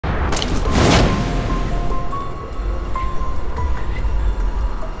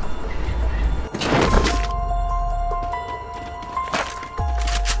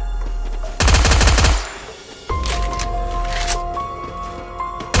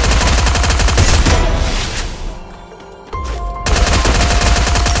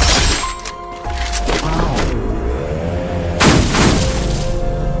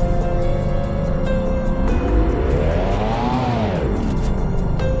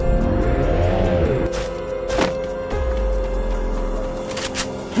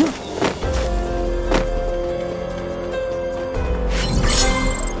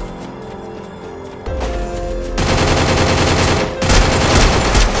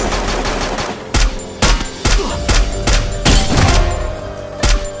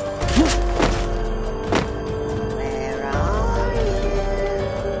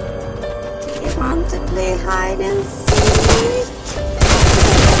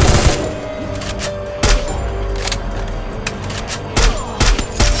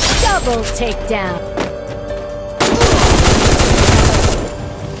Double takedown.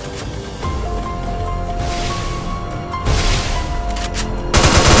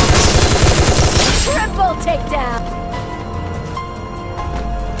 Triple takedown.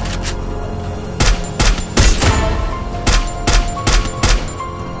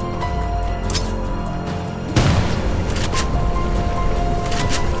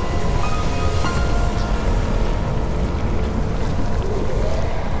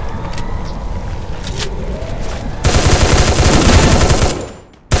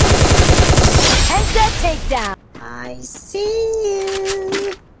 Takedown. I see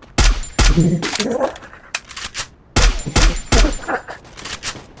you.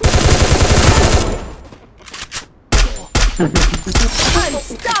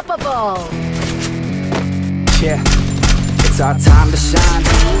 Unstoppable. Yeah, it's our time to shine.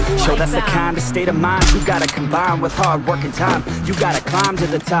 Show that's the kind of state of mind you gotta combine with hard work and time. You gotta climb to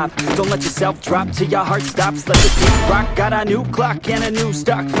the top. Don't let yourself drop till your heart stops. Let the beat rock. Got a new clock and a new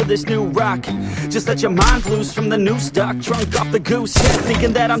stock for this new rock. Just let your mind loose from the new stock. Drunk off the goose,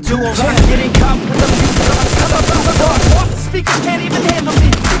 thinking that I'm too old. Getting caught with a few thoughts. The speakers can't even handle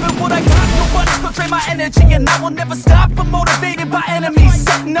me. Even what I got, nobody will drain my energy. And I will never stop. I'm motivated by enemies.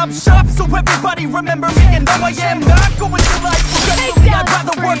 Setting up shop so everybody remember me. And though I am not going through life progressively, I'd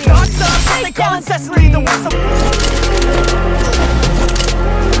rather work non-stop. They call incessantly the ones I'm...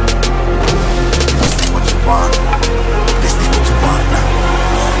 This ain't what you want. This ain't what you want.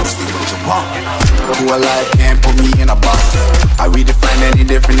 Who alive can't put me in a box. I redefine any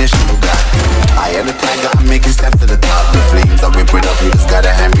definition of that. I am the tiger, I'm making steps to the top. The flames, I whip it up, you just gotta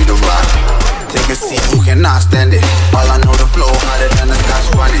hand me the rock. Take a seat, you cannot stand it. All I know, the flow harder than a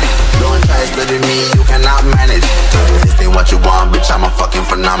scotch bonnet. Don't try studying me, you cannot manage. This ain't what you want, bitch, I'm a fucking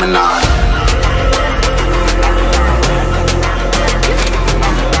phenomenon.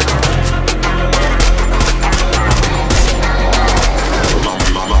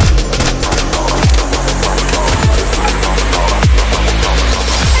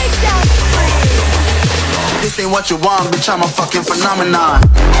 This ain't what you want, bitch, I'm a fucking phenomenon.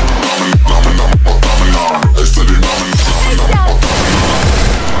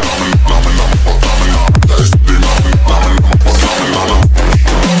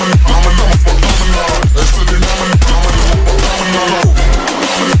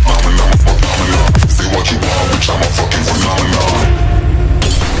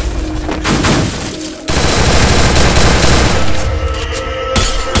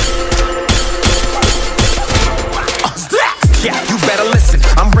 Yeah, you better listen.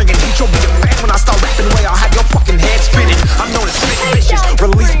 I'm bringing heat, you'll be a fan when I start rapping. Way I'll have your fucking head spinning. I'm known as spit vicious.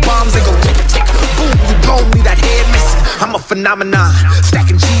 Release bombs and go tick tick. Boom, you gon' leave that head missing. I'm a phenomenon,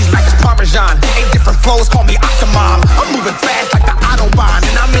 stacking cheese like it's Parmesan. 8 different flows, call me Octomom. I'm moving fast like the Autobahn,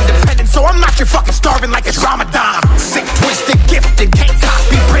 and I'm independent, so I'm not your fucking starving like it's Ramadan. Sick, twisted, gifted, can't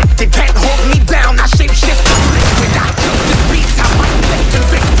copy, printed, can't hold me down. I shape shift, liquid. I kill the beats, I might play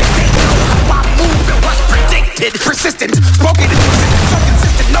convicted. They know how I move and what's predicted. Persistent, spoken and so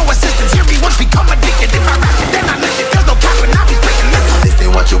consistent, no assistance. Hear me once become addicted. If I rap it, then I lift it. There's no cap when I be speaking. Listen, this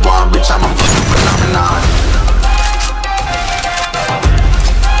ain't what you want, bitch, I'm a fucking phenomenon.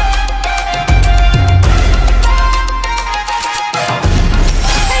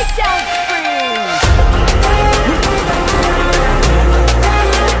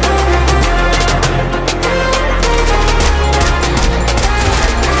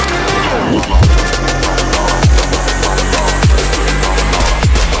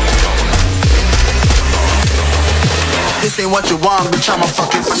 This ain't what you want, bitch, I'm a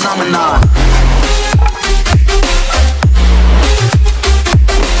fucking phenomenon.